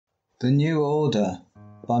The New Order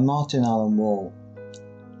by Allan.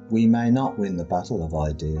 We may not win the battle of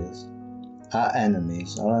ideas. Our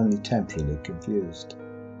enemies are only temporarily confused.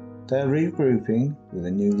 They are regrouping with a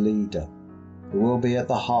new leader who will be at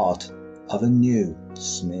the heart of a new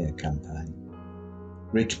smear campaign.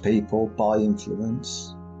 Rich people buy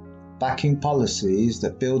influence, backing policies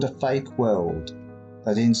that build a fake world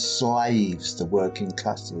that enslaves the working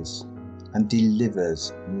classes and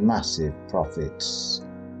delivers massive profits.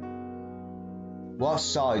 What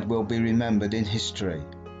side will be remembered in history?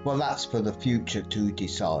 Well, that's for the future to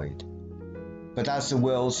decide. But as the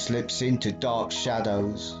world slips into dark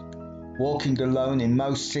shadows, walking alone in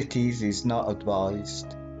most cities is not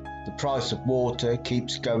advised. The price of water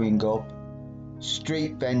keeps going up.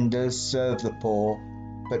 Street vendors serve the poor,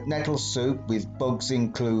 but nettle soup with bugs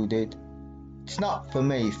included. It's not for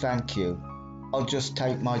me, thank you. I'll just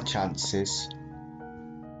take my chances.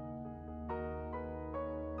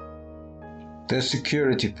 The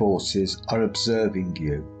security forces are observing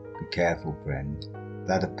you. Be careful, friend.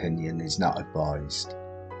 That opinion is not advised.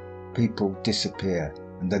 People disappear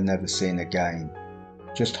and are never seen again.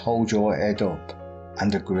 Just hold your head up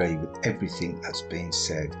and agree with everything that's been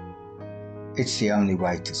said. It's the only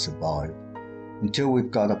way to survive until we've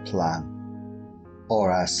got a plan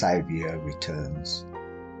or our saviour returns.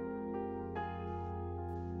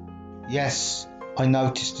 Yes, I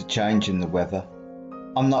noticed a change in the weather.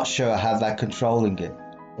 I'm not sure how they're controlling it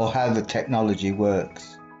or how the technology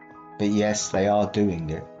works, but yes, they are doing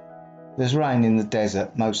it. There's rain in the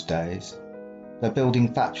desert most days. They're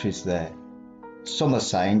building factories there. Some are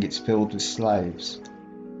saying it's filled with slaves,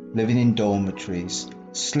 living in dormitories,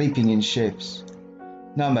 sleeping in shifts.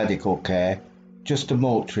 No medical care, just a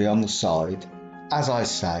mortuary on the side. As I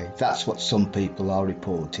say, that's what some people are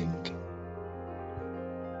reporting.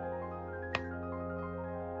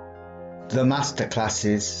 The master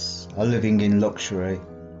classes are living in luxury.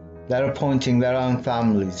 They're appointing their own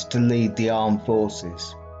families to lead the armed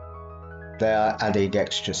forces. They are adding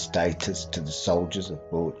extra status to the soldiers of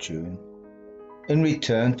fortune in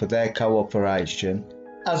return for their cooperation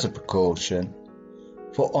as a precaution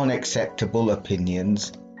for unacceptable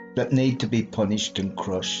opinions that need to be punished and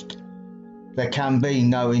crushed. There can be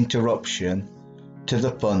no interruption to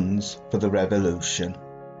the funds for the revolution.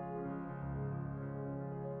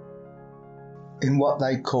 In what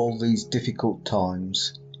they call these difficult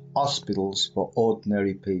times, hospitals for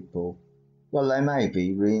ordinary people, well, they may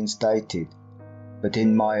be reinstated, but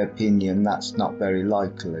in my opinion that's not very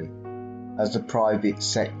likely, as the private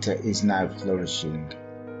sector is now flourishing.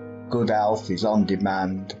 Good health is on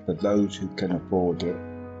demand for those who can afford it.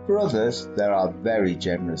 For others, there are very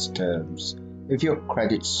generous terms if your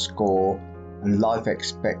credit score and life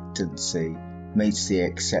expectancy meets the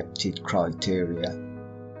accepted criteria.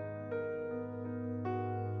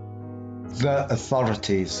 The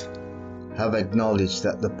authorities have acknowledged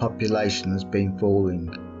that the population has been falling,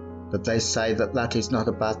 but they say that that is not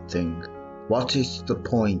a bad thing. What is the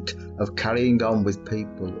point of carrying on with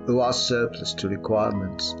people who are surplus to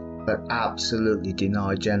requirements but absolutely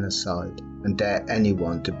deny genocide and dare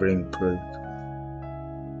anyone to bring proof?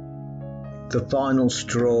 The final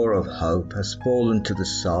straw of hope has fallen to the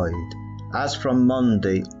side, as from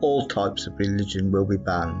Monday all types of religion will be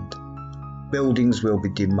banned. Buildings will be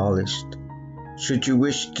demolished. Should you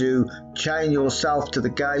wish to chain yourself to the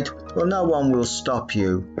gate, well, no one will stop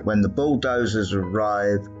you when the bulldozers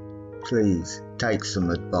arrive. Please take some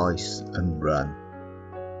advice and run.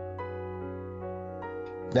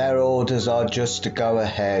 Their orders are just to go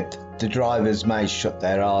ahead. The drivers may shut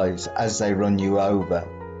their eyes as they run you over.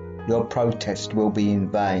 Your protest will be in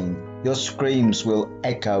vain. Your screams will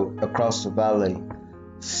echo across the valley.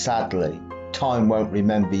 Sadly, time won't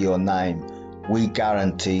remember your name. We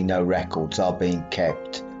guarantee no records are being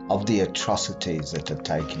kept of the atrocities that are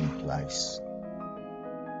taking place.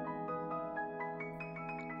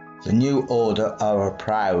 The New Order are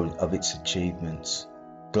proud of its achievements.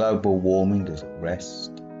 Global warming is at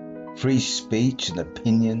rest. Free speech and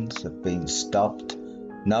opinions have been stopped.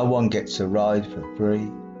 No one gets a ride for free.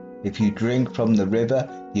 If you drink from the river,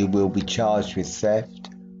 you will be charged with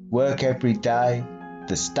theft. Work every day.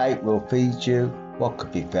 The state will feed you. What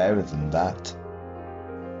could be fairer than that?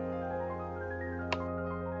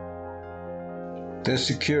 The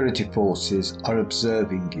security forces are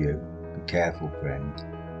observing you. Be careful, friend.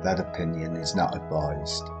 That opinion is not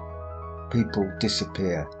advised. People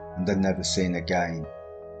disappear and are never seen again.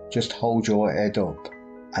 Just hold your head up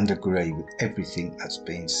and agree with everything that's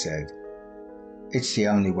been said. It's the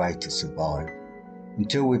only way to survive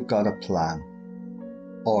until we've got a plan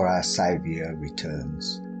or our saviour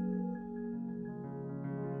returns.